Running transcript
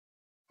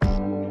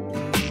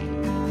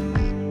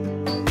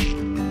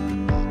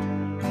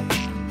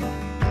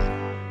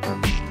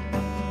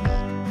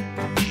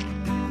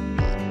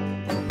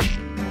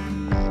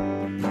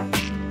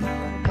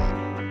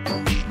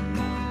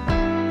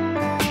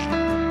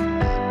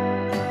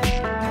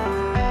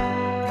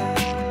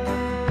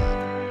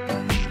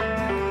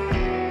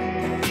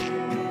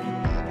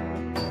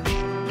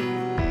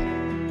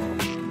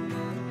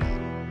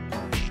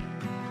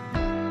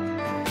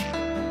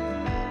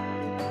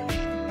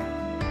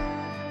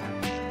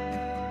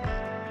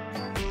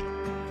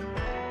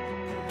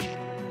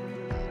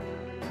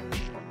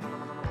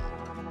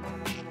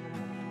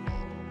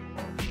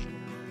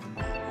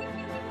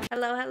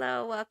Hello,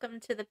 hello. Welcome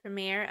to the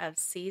premiere of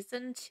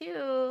season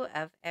 2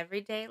 of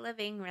Everyday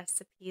Living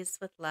Recipes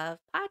with Love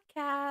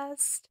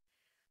podcast.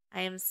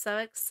 I am so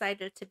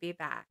excited to be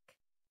back.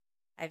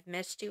 I've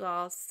missed you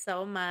all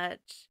so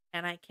much,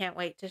 and I can't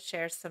wait to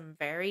share some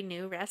very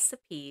new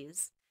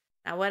recipes.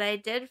 Now, what I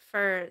did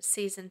for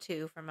season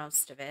 2 for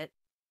most of it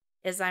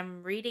is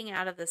I'm reading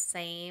out of the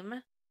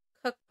same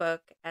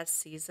cookbook as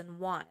season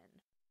 1.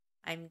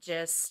 I'm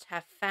just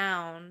have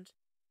found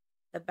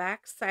the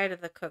back side of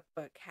the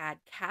cookbook had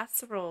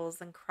casseroles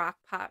and crock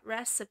pot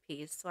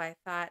recipes, so I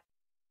thought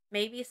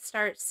maybe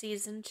start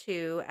season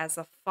 2 as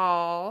a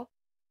fall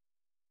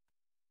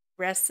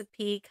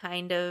recipe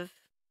kind of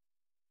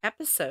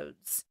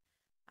episodes.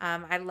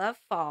 I love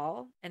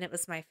fall, and it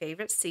was my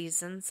favorite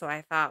season, so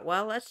I thought,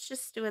 well, let's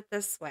just do it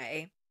this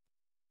way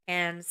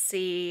and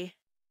see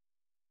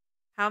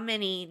how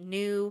many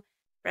new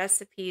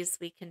recipes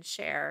we can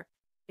share,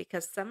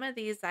 because some of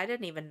these I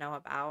didn't even know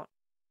about.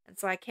 And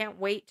so I can't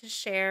wait to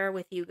share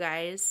with you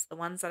guys the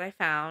ones that I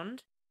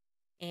found.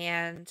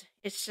 And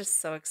it's just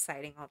so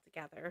exciting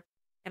altogether.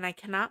 And I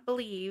cannot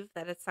believe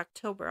that it's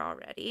October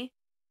already.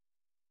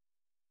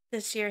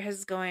 This year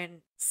is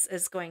going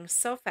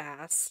so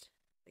fast.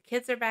 The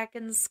kids are back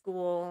in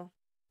school.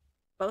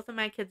 Both of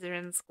my kids are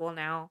in school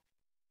now.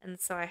 And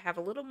so I have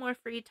a little more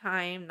free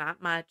time,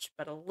 not much,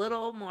 but a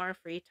little more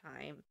free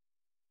time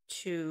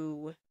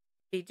to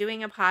be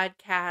doing a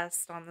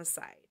podcast on the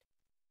side.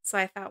 So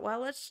I thought,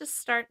 well, let's just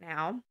start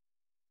now.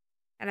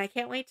 And I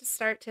can't wait to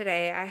start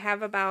today. I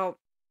have about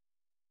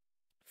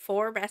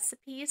 4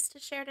 recipes to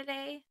share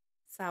today.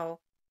 So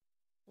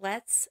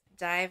let's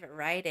dive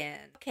right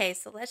in. Okay,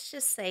 so let's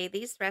just say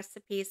these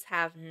recipes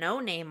have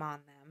no name on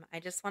them. I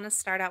just want to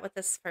start out with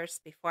this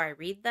first before I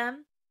read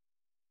them.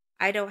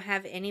 I don't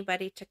have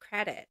anybody to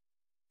credit.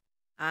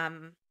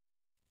 I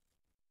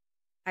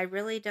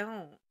really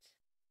don't.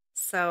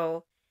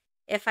 So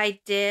if I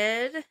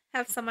did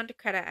have someone to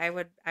credit, I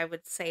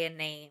would say a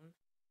name.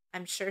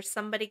 I'm sure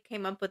somebody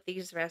came up with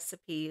these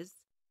recipes.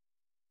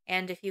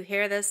 And if you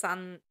hear this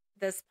on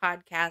this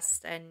podcast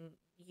and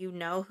you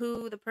know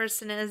who the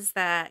person is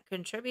that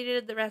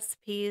contributed the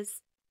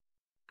recipes,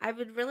 I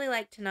would really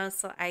like to know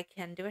so I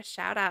can do a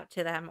shout out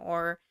to them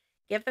or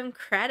give them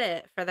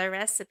credit for their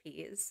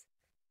recipes.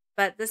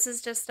 But this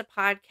is just a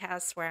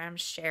podcast where I'm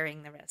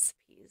sharing the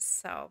recipes.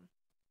 So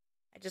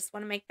I just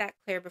want to make that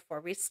clear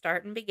before we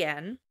start and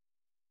begin.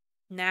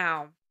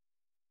 Now,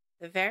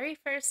 the very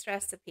first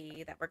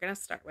recipe that we're going to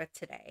start with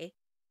today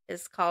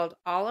is called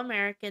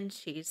All-American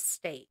Cheese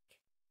Steak.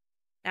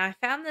 Now, I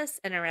found this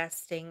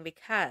interesting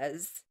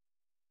because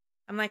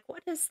I'm like,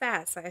 what is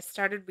that? So I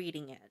started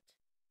reading it.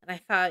 And I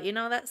thought,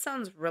 that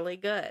sounds really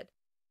good.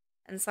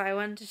 And so I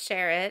wanted to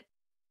share it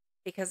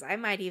because I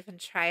might even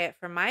try it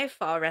for my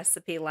fall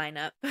recipe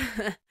lineup.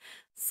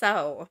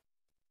 So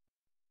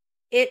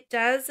it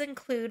does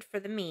include for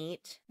the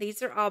meat,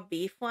 these are all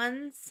beef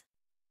ones.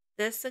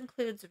 This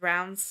includes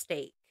round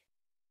steak.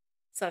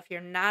 So if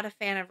you're not a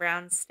fan of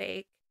round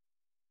steak,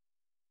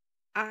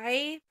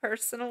 I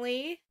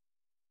personally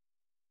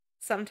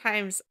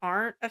sometimes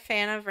aren't a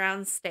fan of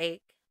round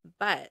steak,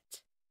 but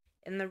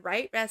in the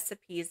right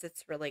recipes,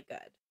 it's really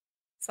good.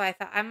 So I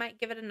thought I might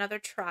give it another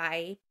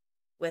try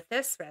with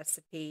this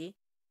recipe,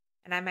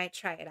 and I might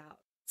try it out.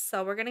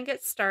 So we're going to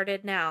get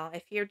started now.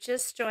 If you're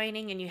just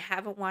joining and you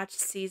haven't watched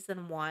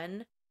season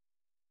 1,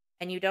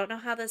 and you don't know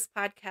how this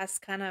podcast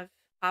kind of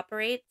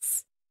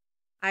operates,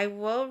 I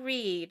will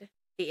read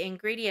the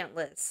ingredient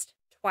list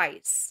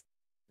twice.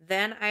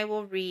 Then I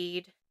will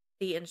read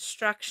the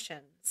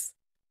instructions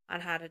on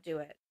how to do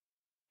it.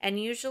 And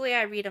usually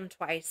I read them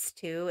twice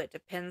too. It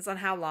depends on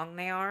how long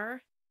they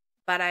are.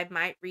 But I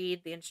might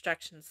read the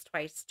instructions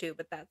twice too.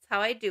 But that's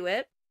how I do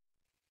it.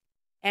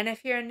 And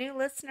if you're a new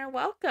listener,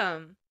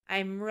 welcome.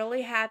 I'm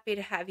really happy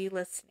to have you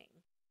listening.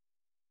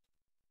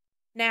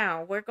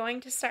 Now, we're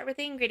going to start with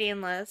the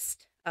ingredient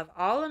list of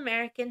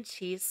All-American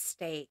Cheese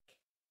Steak.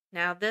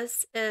 Now,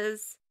 this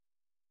is,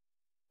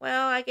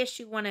 well, I guess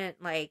you wouldn't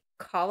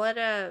call it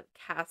a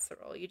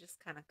casserole. You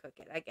just kind of cook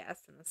it, I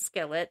guess, in the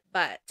skillet.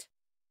 But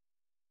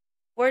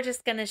we're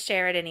just going to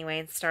share it anyway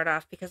and start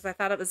off because I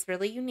thought it was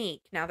really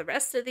unique. Now, the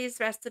rest of these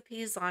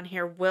recipes on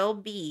here will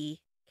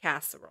be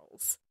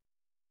casseroles.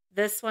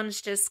 This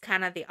one's just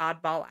kind of the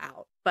oddball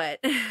out. But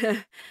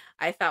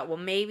I thought, well,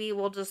 maybe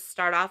we'll just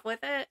start off with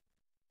it.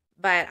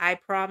 But I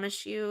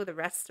promise you the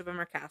rest of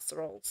them are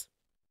casseroles.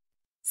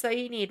 So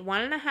you need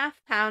 1.5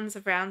 pounds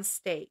of round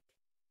steak,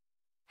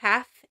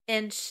 1/2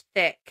 inch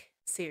thick.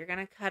 So you're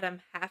going to cut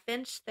them 1/2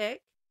 inch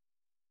thick.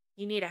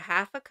 You need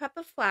 1/2 cup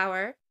of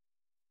flour,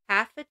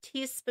 1/2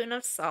 teaspoon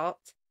of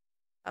salt,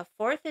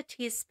 1/4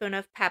 teaspoon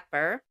of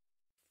pepper,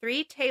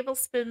 3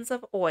 tablespoons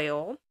of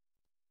oil,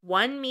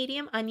 1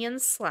 medium onion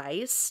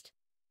sliced,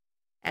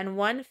 and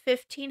 1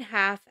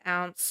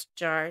 15-half-ounce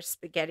jar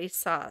spaghetti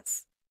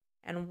sauce,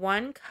 and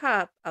 1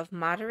 cup of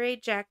Monterey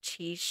Jack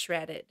cheese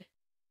shredded.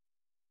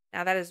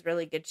 Now that is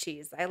really good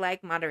cheese. I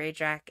like Monterey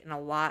Jack in a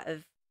lot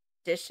of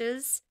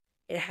dishes.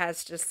 It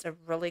has just a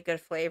really good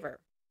flavor.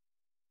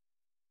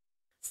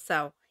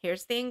 So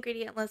here's the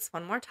ingredient list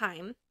one more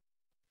time.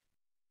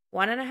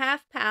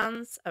 1.5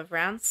 pounds of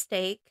round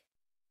steak,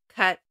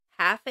 cut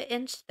 1/2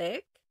 inch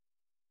thick,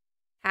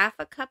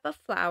 1/2 cup of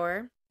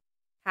flour,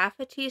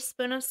 1/2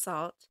 teaspoon of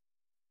salt,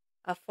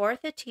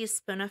 1/4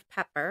 teaspoon of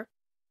pepper,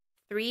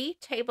 3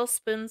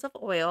 tablespoons of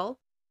oil,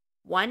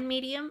 1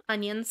 medium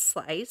onion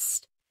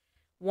sliced,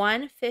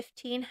 1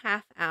 15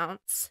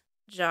 ounce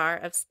jar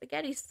of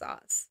spaghetti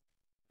sauce,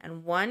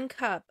 and 1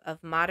 cup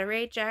of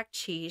Monterey Jack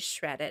cheese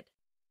shredded.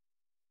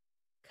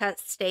 Cut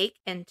steak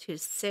into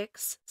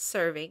 6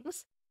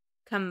 servings.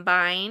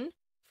 Combine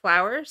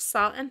flour,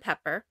 salt, and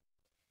pepper.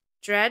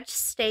 Dredge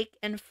steak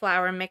and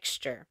flour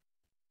mixture.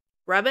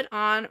 Rub it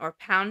on or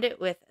pound it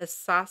with a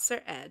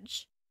saucer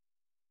edge.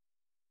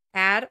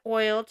 Add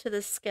oil to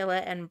the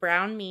skillet and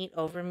brown meat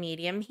over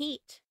medium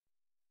heat.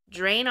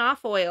 Drain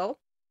off oil.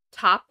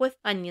 Top with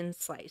onion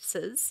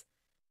slices.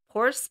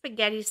 Pour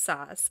spaghetti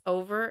sauce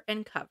over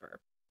and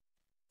cover.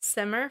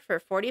 Simmer for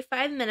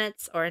 45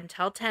 minutes or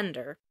until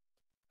tender.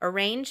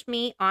 Arrange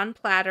meat on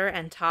platter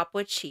and top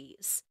with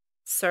cheese.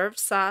 Serve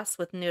sauce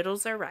with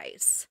noodles or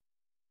rice.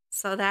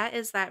 So that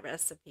is that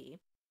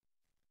recipe.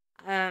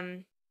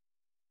 I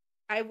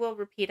will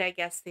repeat, I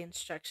guess, the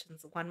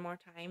instructions one more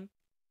time.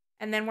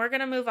 And then we're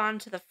going to move on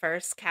to the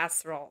first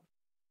casserole.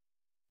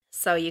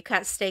 So you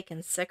cut steak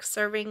in 6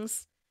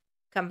 servings.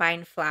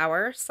 Combine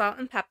flour, salt,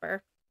 and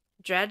pepper.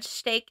 Dredge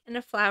steak in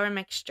a flour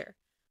mixture.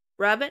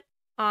 Rub it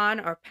on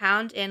or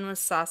pound in with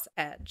saucer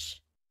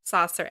edge.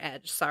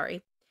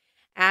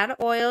 Add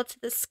oil to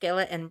the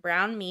skillet and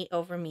brown meat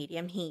over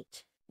medium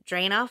heat.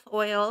 Drain off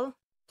oil,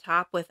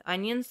 top with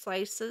onion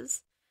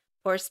slices.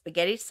 Pour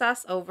spaghetti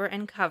sauce over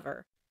and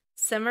cover.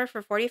 Simmer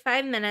for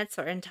 45 minutes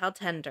or until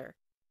tender.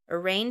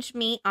 Arrange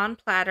meat on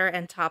platter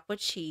and top with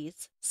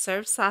cheese.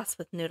 Serve sauce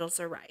with noodles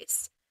or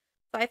rice.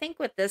 So I think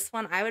with this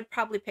one, I would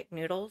probably pick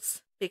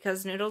noodles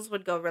because noodles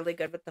would go really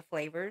good with the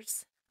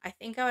flavors. I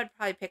think I would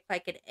probably pick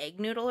like an egg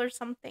noodle or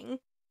something.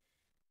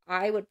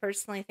 I would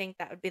personally think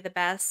that would be the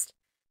best.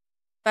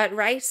 But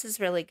rice is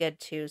really good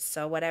too,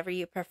 so whatever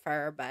you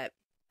prefer, but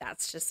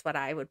that's just what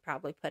I would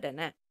probably put in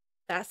it.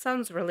 That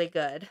sounds really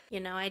good.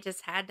 I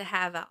just had to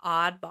have an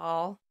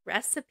oddball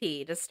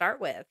recipe to start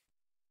with.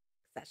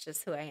 That's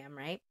just who I am,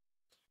 right?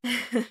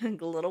 A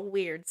little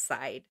weird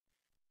side.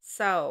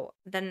 So,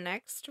 the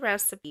next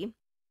recipe,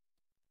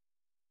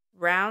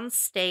 round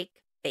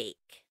steak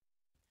bake.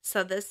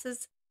 So this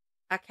is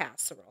a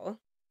casserole,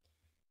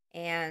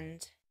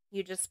 and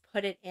you just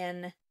put it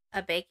in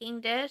a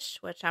baking dish,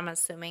 which I'm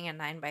assuming a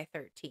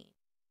 9x13.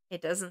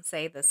 It doesn't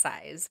say the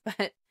size,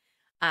 but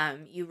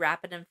you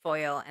wrap it in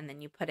foil and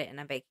then you put it in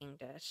a baking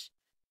dish.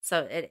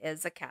 So it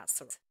is a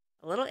casserole.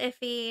 A little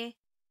iffy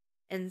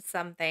in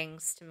some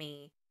things to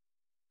me,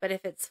 but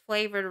if it's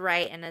flavored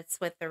right and it's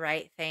with the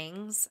right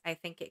things, I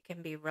think it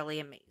can be really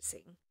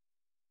amazing.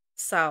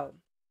 So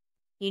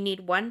you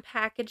need 1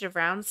 package of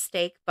round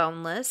steak,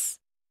 boneless,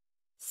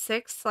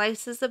 6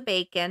 slices of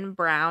bacon,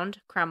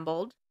 browned,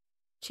 crumbled,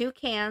 2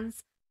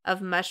 cans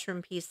of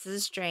mushroom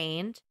pieces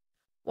drained,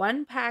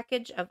 1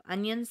 package of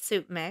onion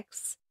soup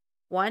mix,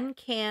 1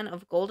 can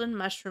of golden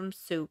mushroom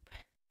soup,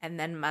 and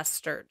then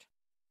mustard.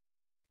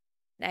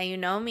 Now, you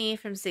know me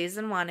from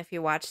season 1. If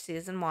you watch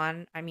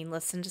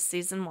listen to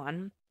season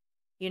 1,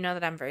 you know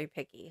that I'm very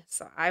picky.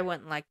 So I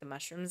wouldn't like the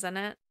mushrooms in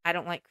it. I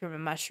don't like cream of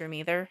mushroom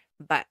either,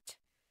 but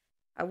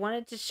I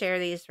wanted to share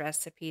these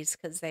recipes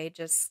because they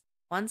just,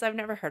 ones I've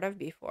never heard of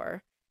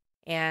before.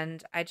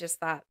 And I just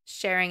thought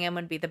sharing them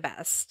would be the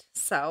best.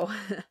 So,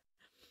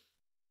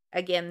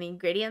 again, the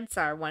ingredients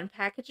are 1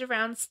 package of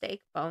round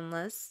steak,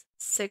 boneless,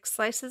 6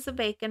 slices of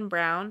bacon,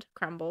 browned,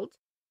 crumbled,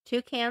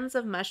 2 cans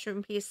of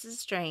mushroom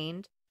pieces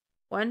drained,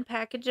 1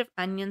 package of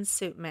onion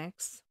soup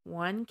mix,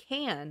 1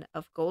 can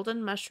of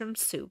golden mushroom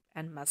soup,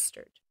 and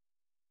mustard.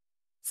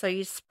 So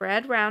you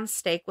spread round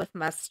steak with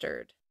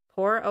mustard.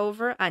 Pour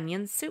over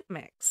onion soup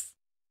mix.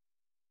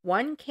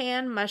 1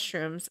 can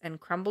mushrooms and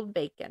crumbled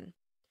bacon.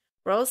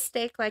 Roll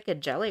steak like a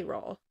jelly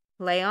roll.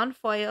 Lay on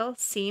foil,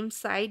 seam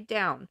side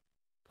down.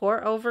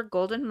 Pour over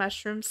golden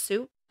mushroom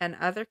soup and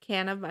other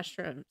can of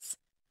mushrooms.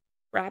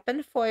 Wrap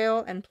in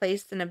foil and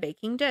place in a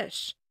baking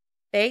dish.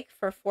 Bake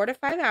for 4 to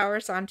 5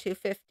 hours on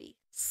 250.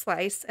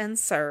 Slice and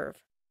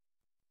serve.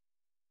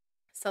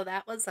 So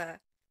that was a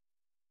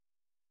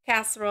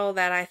casserole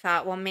that I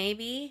thought, well,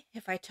 maybe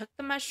if I took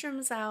the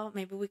mushrooms out,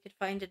 maybe we could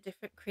find a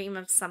different cream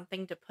of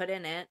something to put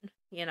in it,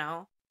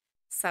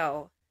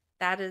 So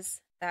that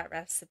is that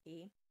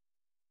recipe.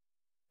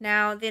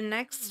 Now, the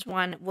next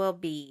one will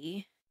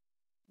be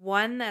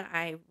one that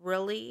I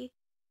really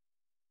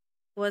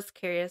was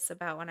curious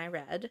about when I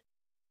read,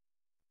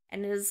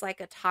 and it is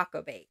like a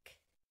taco bake.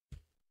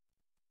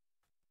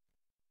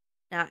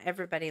 Now,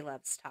 everybody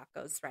loves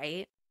tacos,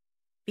 right?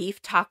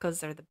 Beef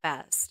tacos are the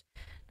best.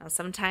 Now,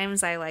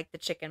 sometimes I like the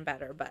chicken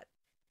better, but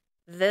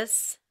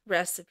this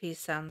recipe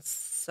sounds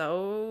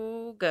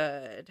so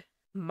good,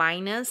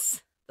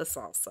 minus the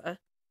salsa.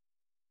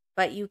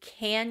 But you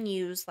can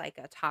use like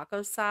a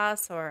taco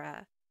sauce or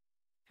a,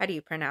 how do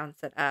you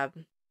pronounce it?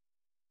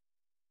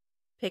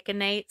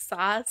 Picanate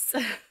sauce.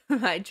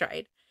 I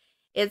tried.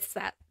 It's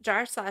that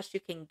jar sauce you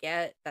can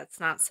get that's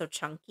not so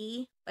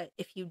chunky, but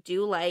if you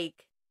do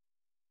like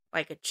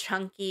a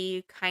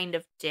chunky kind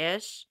of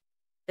dish,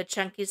 the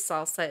chunky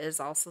salsa is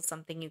also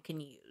something you can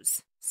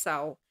use.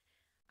 So,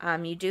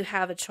 you do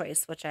have a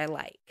choice, which I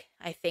like.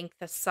 I think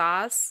the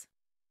sauce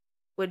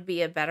would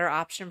be a better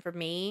option for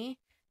me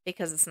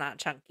because it's not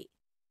chunky.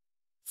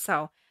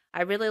 So,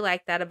 I really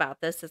like that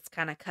about this. It's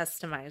kind of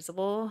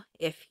customizable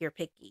if you're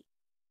picky.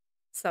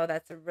 So,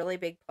 that's a really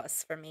big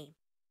plus for me.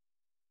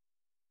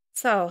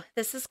 So,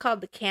 this is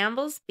called the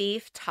Campbell's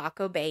Beef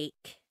Taco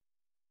Bake,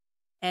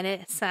 and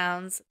it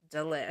sounds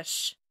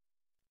delish.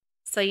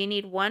 So you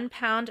need 1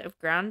 pound of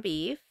ground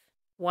beef,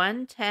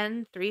 1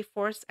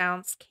 3/4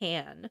 ounce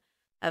can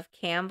of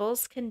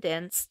Campbell's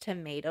condensed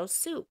tomato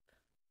soup,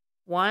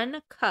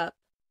 1 cup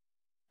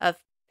of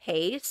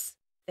paste,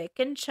 thick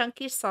and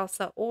chunky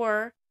salsa,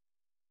 or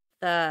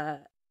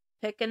the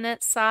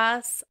pickanut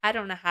sauce. I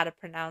don't know how to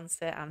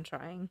pronounce it. I'm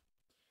trying.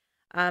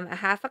 A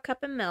half a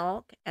cup of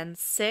milk and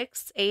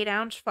 6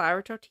 8-ounce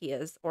flour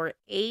tortillas or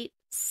 8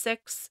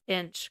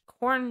 6-inch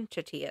corn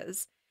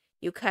tortillas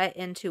you cut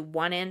into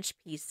 1-inch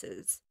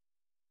pieces.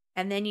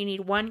 And then you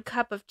need 1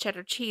 cup of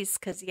cheddar cheese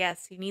because,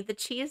 yes, you need the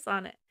cheese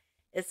on it.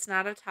 It's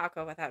not a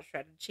taco without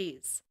shredded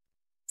cheese.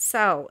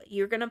 So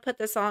you're going to put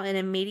this all in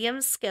a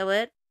medium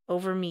skillet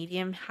over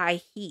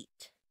medium-high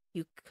heat.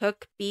 You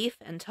cook beef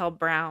until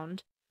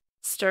browned,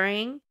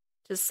 stirring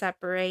to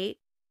separate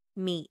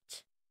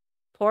meat.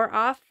 Pour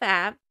off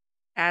fat,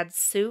 add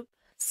soup,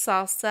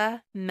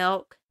 salsa,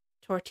 milk,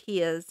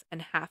 tortillas,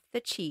 and half the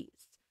cheese.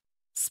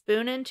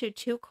 Spoon into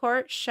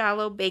 2-quart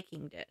shallow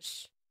baking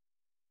dish.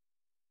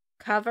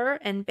 Cover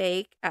and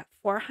bake at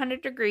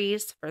 400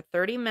 degrees for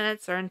 30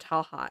 minutes or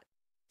until hot.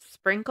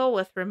 Sprinkle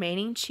with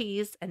remaining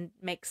cheese and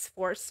mix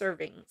 4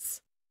 servings.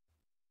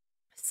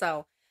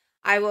 So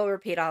I will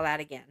repeat all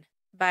that again.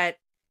 But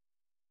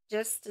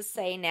just to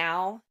say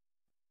now,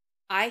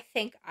 I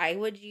think I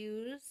would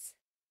use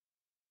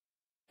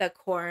the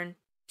corn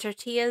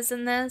tortillas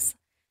in this.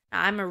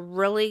 Now, I'm a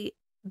really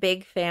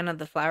big fan of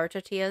the flour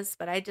tortillas,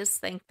 but I just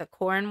think the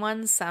corn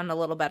ones sound a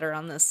little better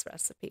on this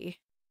recipe.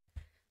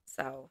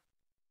 So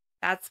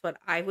that's what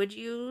I would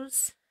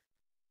use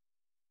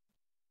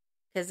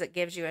because it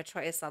gives you a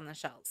choice on the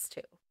shells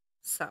too.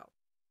 So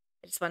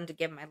I just wanted to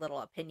give my little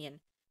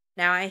opinion.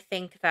 Now I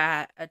think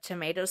that a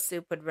tomato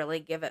soup would really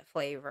give it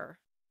flavor.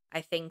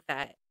 I think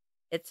that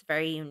it's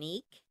very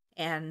unique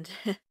and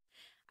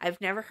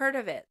I've never heard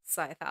of it.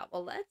 So I thought,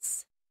 well,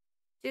 let's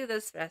do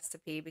this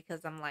recipe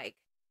because I'm like,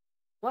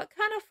 what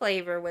kind of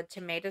flavor would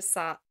tomato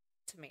soup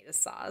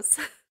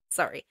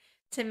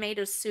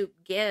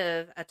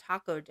give a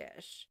taco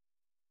dish?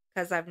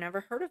 Because I've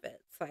never heard of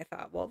it. So I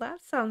thought, well,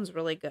 that sounds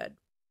really good.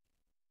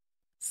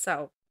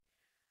 So,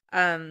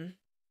 the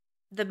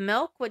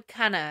milk would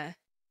that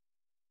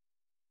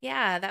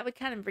would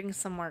kind of bring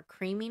some more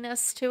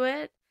creaminess to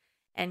it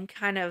and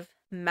kind of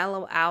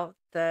mellow out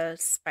the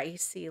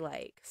spicy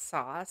like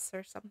sauce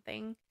or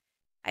something.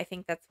 I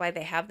think that's why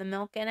they have the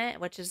milk in it,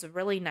 which is a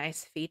really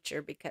nice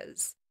feature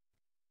because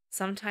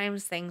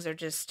sometimes things are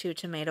just too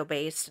tomato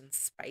based and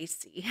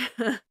spicy.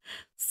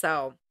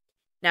 So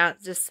now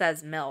it just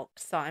says milk.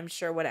 So I'm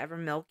sure whatever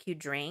milk you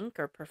drink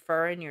or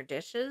prefer in your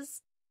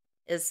dishes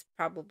is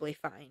probably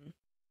fine.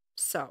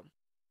 So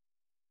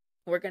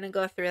we're going to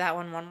go through that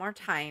one more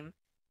time.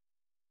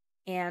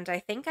 And I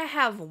think I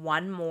have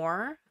one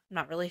more. I'm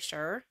not really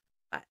sure.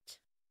 But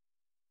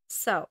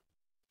so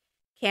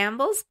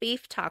Campbell's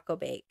Beef Taco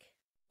Bake.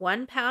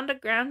 1 pound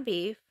of ground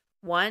beef,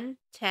 1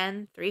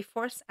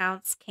 3/4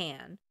 ounce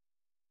can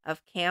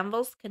of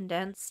Campbell's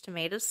condensed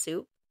tomato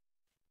soup,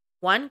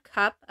 1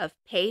 cup of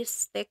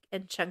paste, thick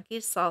and chunky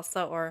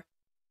salsa or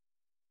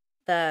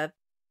the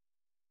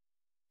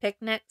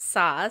picnic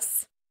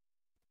sauce,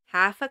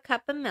 half a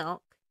cup of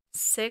milk,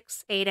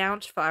 6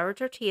 8-ounce flour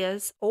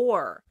tortillas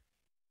or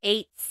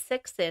 8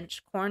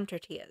 6-inch corn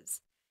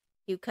tortillas.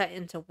 You cut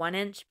into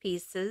 1-inch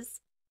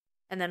pieces,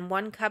 and then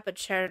 1 cup of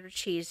cheddar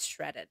cheese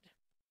shredded.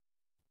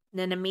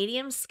 In a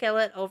medium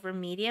skillet over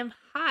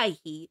medium-high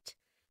heat,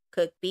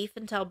 cook beef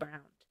until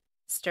browned,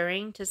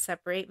 stirring to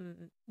separate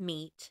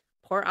meat.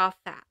 Pour off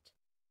fat.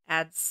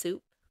 Add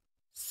soup,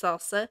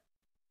 salsa,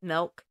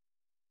 milk,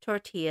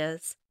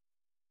 tortillas,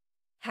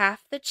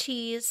 half the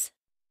cheese,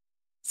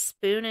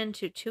 spoon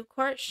into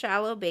 2-quart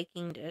shallow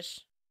baking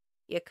dish.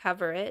 You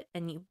cover it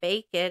and you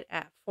bake it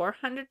at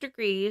 400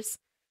 degrees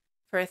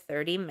for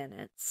 30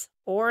 minutes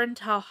or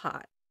until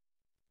hot.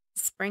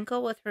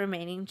 Sprinkle with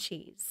remaining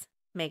cheese.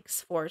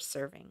 Makes 4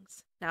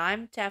 servings. Now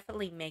I'm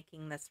definitely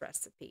making this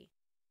recipe.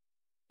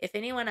 If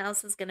anyone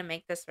else is going to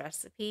make this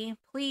recipe,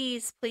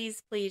 please,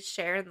 please, please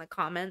share in the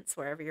comments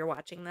wherever you're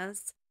watching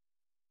this.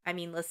 I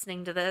mean,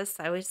 listening to this.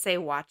 I always say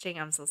watching.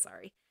 I'm so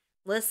sorry.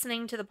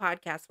 Listening to the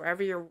podcast,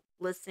 wherever you're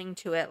listening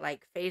to it,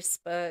 like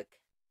Facebook,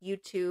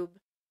 YouTube,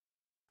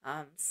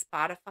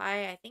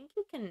 Spotify. I think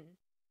you can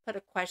put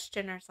a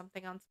question or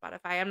something on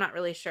Spotify. I'm not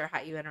really sure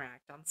how you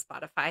interact on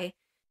Spotify.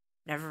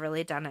 Never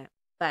really done it.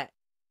 But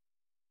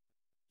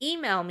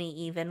email me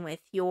even with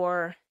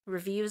your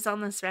reviews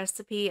on this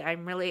recipe.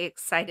 I'm really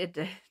excited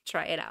to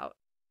try it out.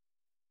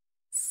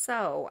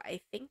 So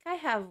I think I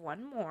have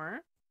one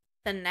more.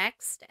 The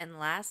next and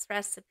last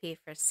recipe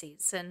for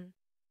season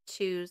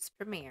two's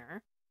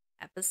premiere,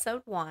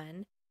 episode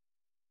 1,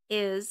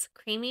 is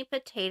creamy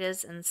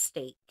potatoes and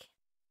steak.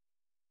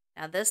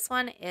 Now, this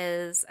one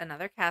is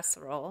another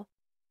casserole,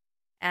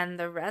 and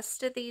the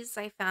rest of these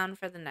I found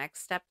for the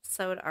next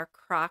episode are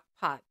crock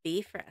pot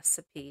beef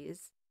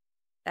recipes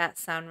that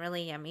sound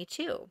really yummy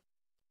too.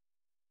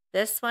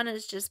 This one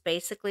is just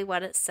basically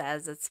what it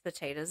says. It's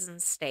potatoes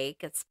and steak.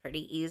 It's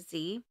pretty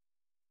easy.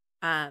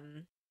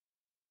 Um,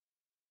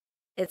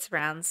 it's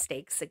round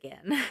steaks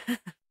again.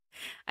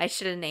 I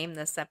should have named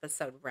this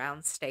episode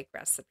Round Steak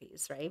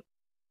Recipes, right?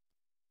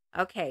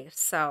 Okay,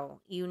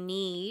 so you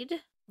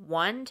need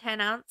one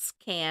 10-ounce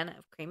can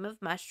of cream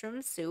of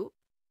mushroom soup,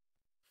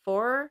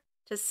 4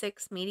 to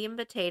 6 medium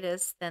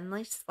potatoes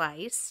thinly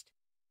sliced.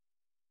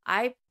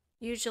 I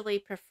usually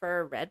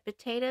prefer red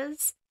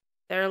potatoes.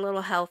 They're a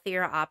little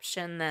healthier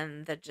option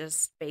than the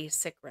just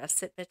basic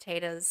russet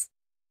potatoes.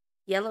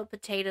 Yellow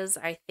potatoes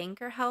I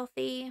think are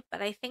healthy,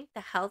 but I think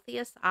the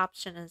healthiest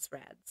option is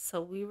red. So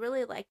we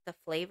really like the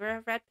flavor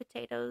of red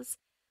potatoes,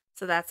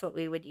 so that's what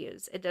we would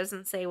use. It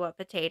doesn't say what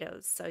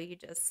potatoes, so you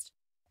just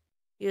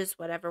use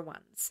whatever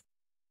ones.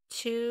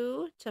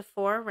 2 to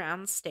 4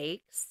 round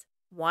steaks,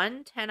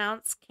 1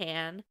 10-ounce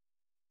can,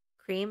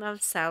 cream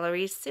of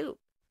celery soup,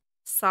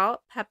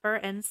 salt, pepper,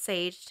 and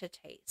sage to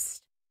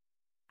taste.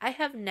 I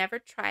have never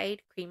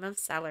tried cream of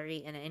celery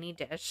in any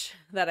dish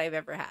that I've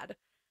ever had.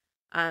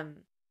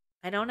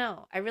 I don't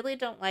know. I really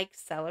don't like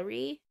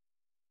celery,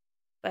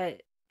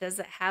 but does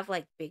it have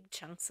like big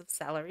chunks of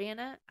celery in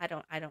it? I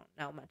don't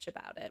know much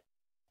about it.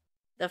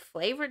 The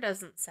flavor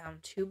doesn't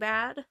sound too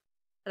bad,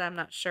 but I'm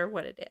not sure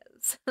what it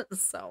is.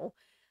 So,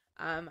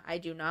 I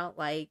do not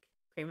like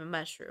cream of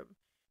mushroom.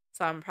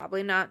 So I'm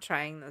probably not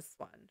trying this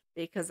one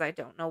because I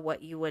don't know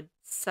what you would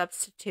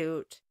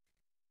substitute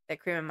the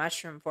cream of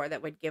mushroom for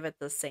that would give it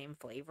the same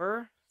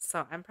flavor.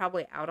 So I'm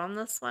probably out on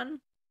this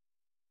one.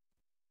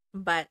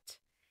 But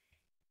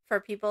for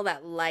people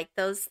that like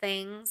those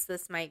things,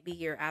 this might be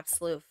your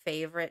absolute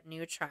favorite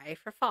new try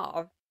for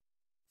fall.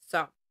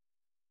 So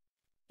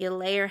you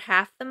layer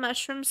half the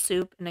mushroom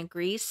soup in a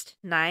greased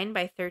 9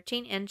 by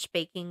 13-inch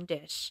baking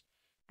dish.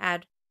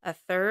 Add a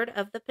third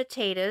of the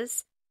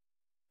potatoes,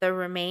 the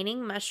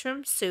remaining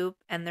mushroom soup,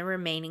 and the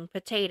remaining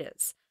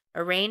potatoes.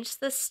 Arrange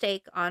the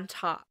steak on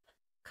top.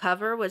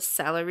 Cover with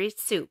celery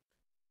soup.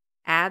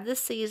 Add the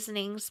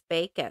seasonings.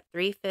 Bake at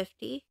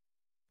 350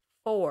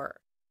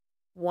 for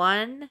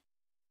 1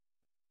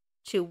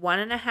 to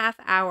 1.5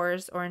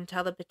 hours or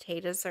until the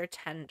potatoes are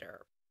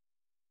tender.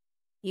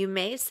 You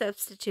may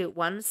substitute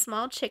 1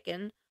 small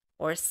chicken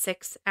or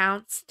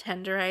 6-ounce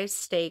tenderized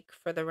steak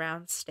for the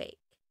round steak.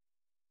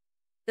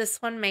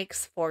 This one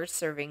makes 4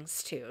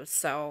 servings too,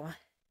 so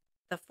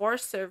the 4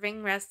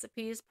 serving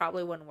recipes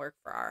probably wouldn't work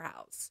for our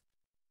house,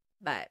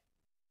 but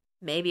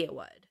maybe it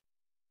would.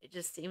 It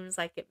just seems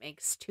like it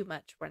makes too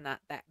much. We're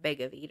not that big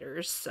of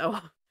eaters, so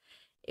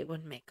it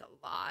would make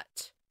a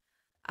lot.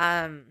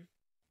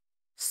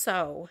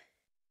 So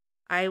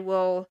I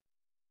will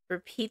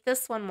repeat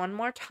this one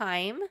more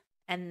time,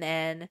 and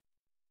then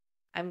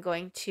I'm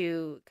going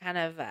to kind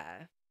of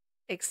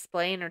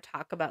explain or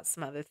talk about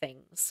some other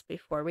things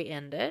before we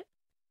end it.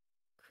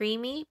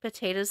 Creamy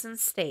potatoes and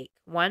steak,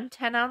 1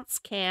 10-ounce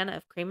can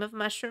of cream of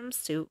mushroom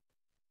soup,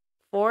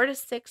 4 to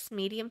 6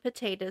 medium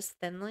potatoes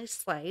thinly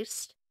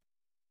sliced,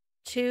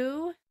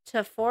 2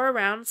 to 4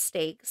 round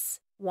steaks,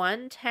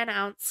 1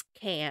 10-ounce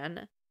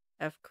can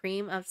of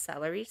cream of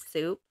celery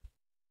soup,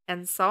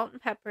 and salt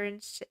and pepper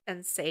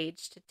and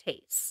sage to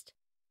taste.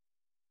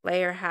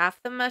 Layer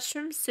half the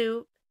mushroom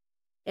soup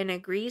in a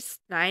greased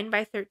 9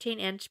 by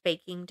 13-inch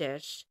baking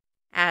dish.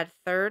 Add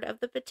third of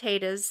the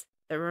potatoes,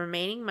 the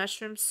remaining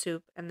mushroom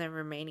soup, and the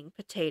remaining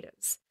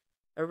potatoes.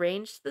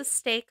 Arrange the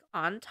steak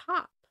on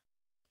top.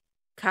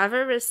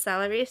 Cover with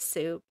celery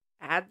soup.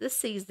 Add the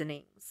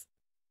seasonings.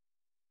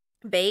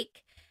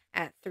 Bake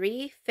at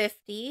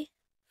 350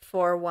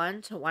 for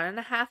 1 to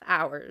 1.5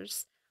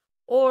 hours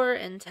or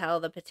until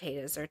the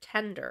potatoes are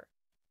tender.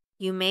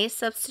 You may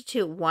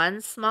substitute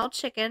 1 small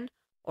chicken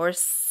or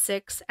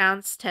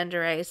 6-ounce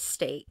tenderized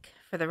steak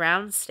for the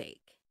round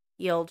steak.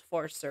 Yield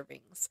 4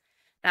 servings.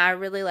 Now, I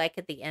really like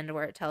at the end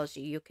where it tells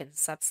you can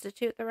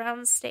substitute the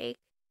round steak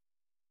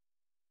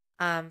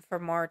for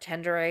more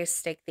tenderized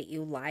steak that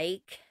you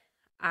like.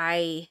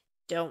 I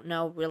don't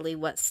know really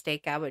what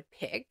steak I would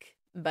pick,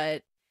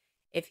 but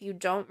if you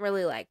don't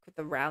really like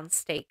the round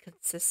steak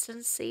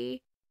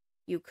consistency,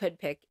 you could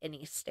pick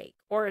any steak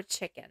or a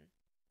chicken.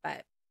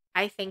 But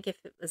I think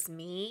if it was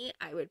me,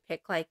 I would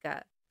pick like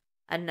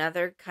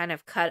another kind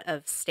of cut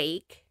of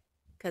steak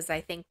because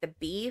I think the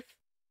beef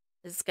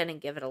is going to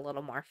give it a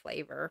little more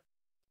flavor.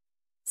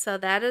 So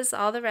that is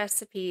all the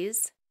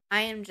recipes.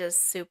 I am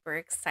just super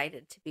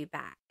excited to be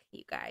back,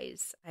 you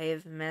guys. I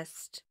have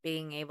missed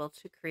being able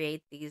to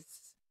create these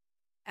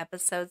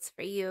episodes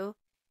for you.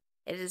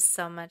 It is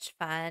so much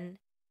fun,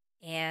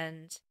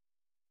 and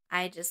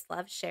I just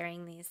love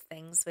sharing these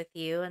things with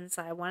you. And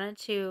so I wanted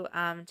to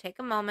take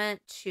a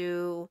moment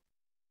to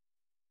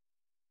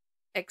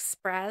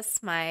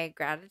express my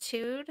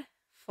gratitude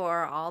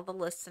for all the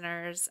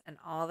listeners and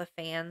all the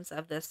fans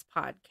of this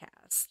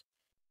podcast.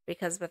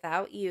 Because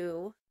without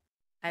you,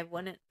 I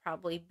wouldn't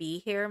probably be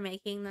here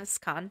making this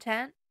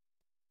content.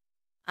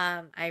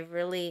 I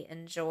really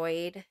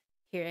enjoyed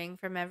hearing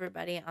from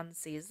everybody on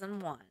season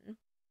 1.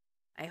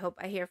 I hope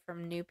I hear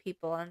from new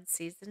people on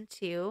season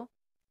 2.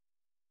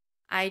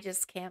 I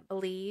just can't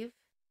believe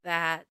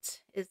that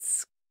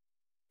it's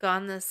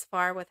gone this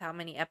far with how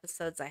many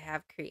episodes I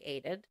have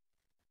created.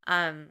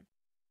 Um,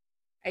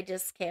 I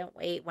just can't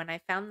wait. When I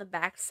found the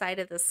backside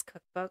of this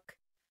cookbook,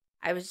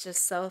 I was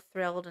just so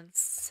thrilled and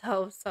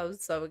so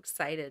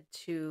excited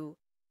to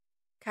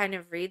kind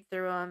of read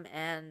through them.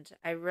 And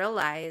I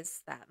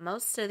realized that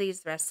most of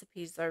these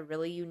recipes are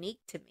really unique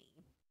to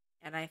me.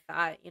 And I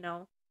thought,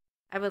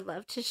 I would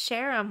love to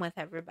share them with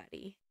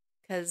everybody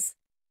because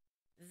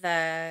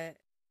the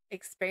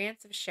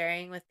experience of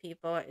sharing with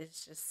people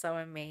is just so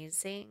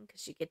amazing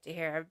because you get to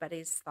hear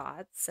everybody's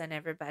thoughts and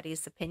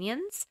everybody's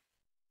opinions.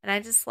 And I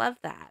just love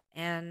that.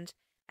 And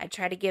I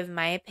try to give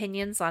my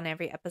opinions on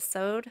every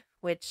episode,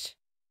 which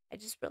I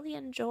just really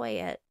enjoy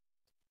it.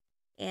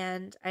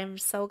 And I'm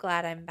so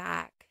glad I'm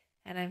back.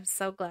 And I'm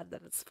so glad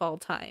that it's fall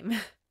time.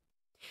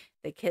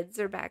 The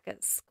kids are back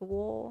at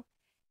school.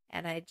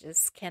 And I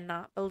just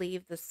cannot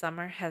believe the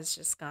summer has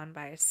just gone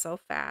by so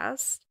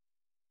fast.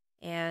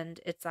 And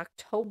it's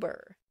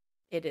October.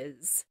 It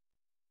is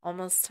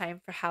almost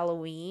time for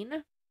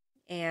Halloween.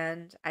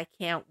 And I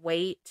can't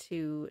wait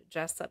to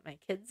dress up my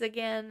kids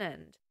again.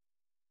 And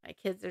my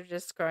kids are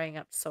just growing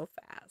up so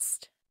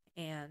fast.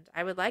 And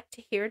I would like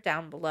to hear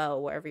down below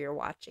wherever you're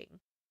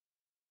watching.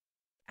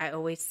 I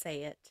always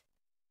say it,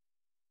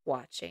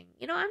 watching.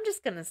 I'm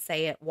just going to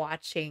say it,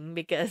 watching,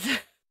 because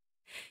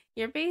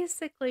you're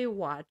basically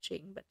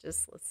watching, but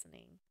just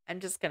listening. I'm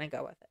just going to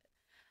go with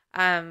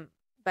it.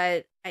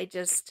 But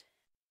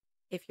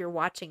if you're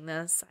watching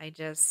this, I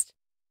just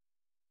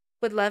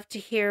would love to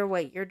hear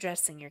what you're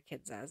dressing your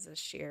kids as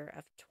this year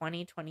of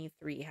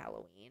 2023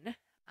 Halloween.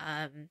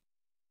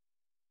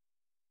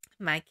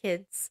 My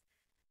kids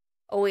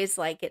always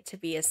like it to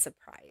be a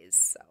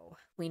surprise, so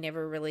we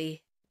never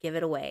really give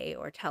it away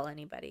or tell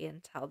anybody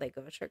until they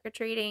go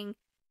trick-or-treating.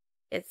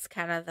 It's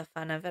kind of the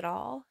fun of it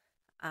all.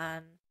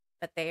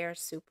 But they are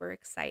super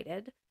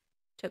excited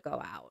to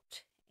go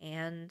out.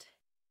 And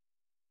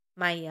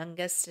my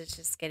youngest is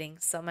just getting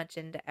so much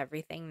into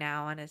everything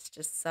now, and it's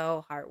just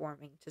so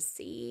heartwarming to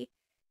see.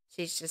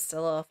 She's just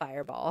a little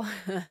fireball.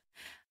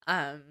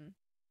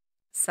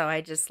 So I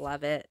just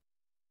love it.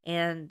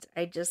 And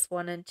I just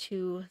wanted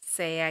to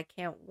say I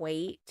can't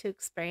wait to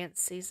experience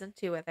season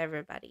 2 with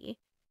everybody.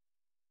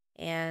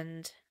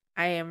 And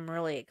I am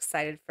really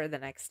excited for the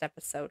next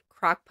episode.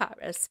 Crockpot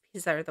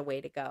recipes are the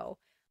way to go.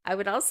 I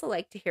would also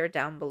like to hear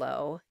down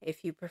below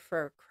if you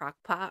prefer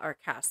crockpot or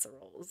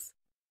casseroles.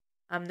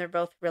 They're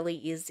both really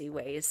easy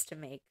ways to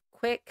make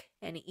quick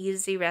and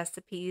easy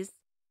recipes.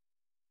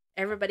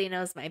 Everybody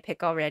knows my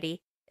pick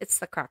already. It's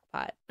the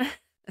crockpot.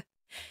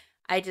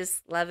 I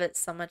just love it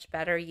so much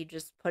better. You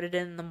just put it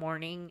in the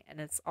morning and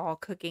it's all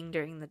cooking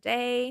during the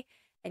day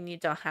and you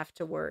don't have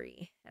to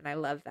worry. And I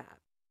love that.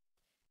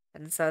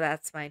 And so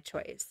that's my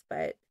choice.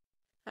 But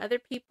other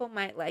people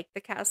might like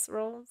the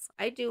casseroles.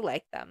 I do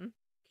like them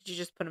because you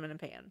just put them in a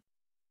pan.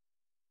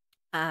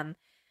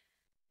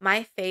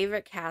 My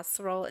favorite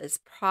casserole is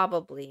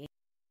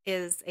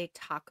a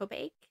taco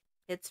bake.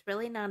 It's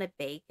really not a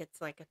bake.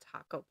 It's like a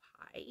taco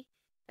pie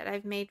that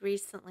I've made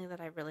recently that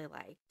I really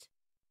liked.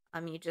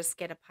 You just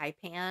get a pie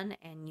pan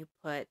and you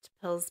put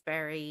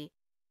Pillsbury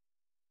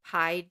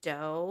pie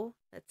dough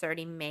that's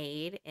already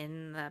made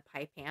in the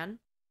pie pan,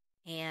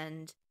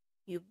 and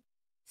you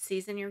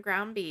season your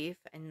ground beef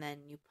and then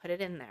you put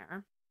it in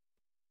there,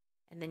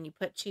 and then you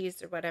put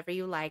cheese or whatever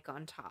you like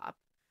on top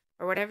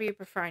or whatever you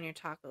prefer on your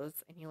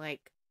tacos, and you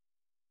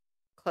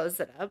close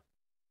it up.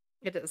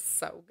 It is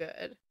so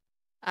good.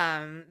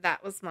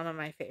 That was one of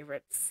my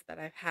favorites that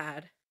I've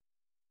had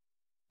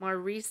more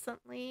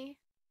recently,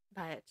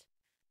 but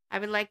I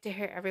would like to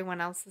hear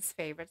everyone else's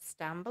favorites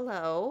down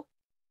below.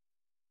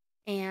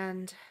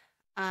 And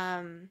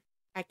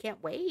I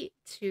can't wait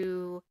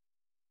to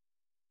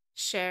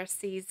share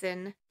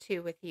season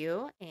 2 with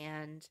you.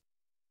 And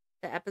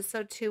the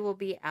episode 2 will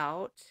be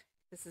out.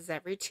 This is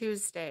every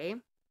Tuesday.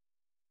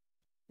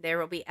 There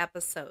will be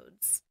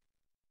episodes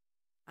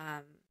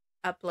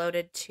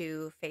uploaded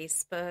to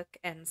Facebook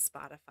and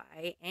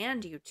Spotify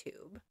and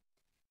YouTube,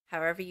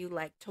 however you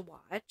like to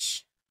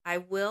watch. I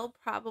will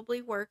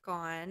probably work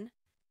on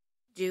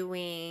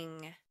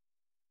doing,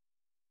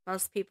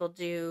 most people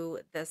do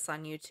this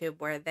on YouTube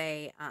where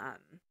they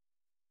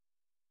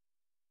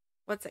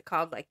what's it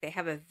called, like they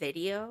have a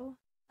video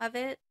of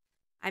it.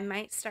 I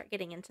might start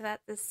getting into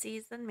that this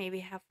season, maybe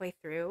halfway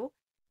through.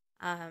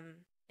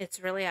 It's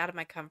really out of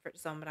my comfort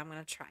zone, but I'm going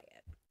to try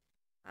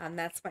it.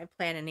 That's my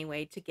plan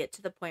anyway, to get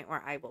to the point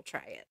where I will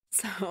try it.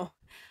 So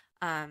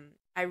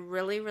I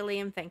really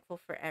am thankful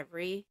for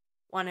every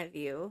one of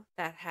you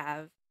that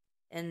have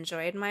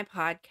enjoyed my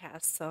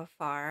podcast so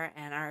far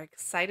and are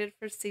excited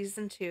for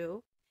season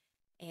 2.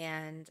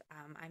 And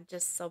I'm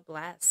just so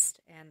blessed.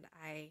 And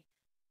I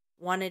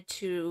wanted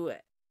to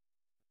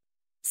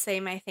say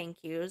my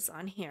thank yous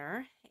on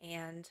here.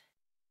 And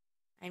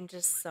I'm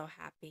just so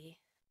happy.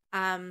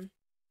 So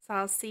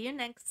I'll see you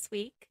next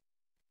week.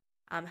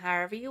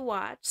 However you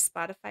watch,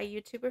 Spotify,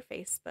 YouTube, or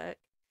Facebook.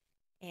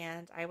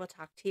 And I will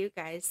talk to you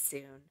guys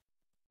soon.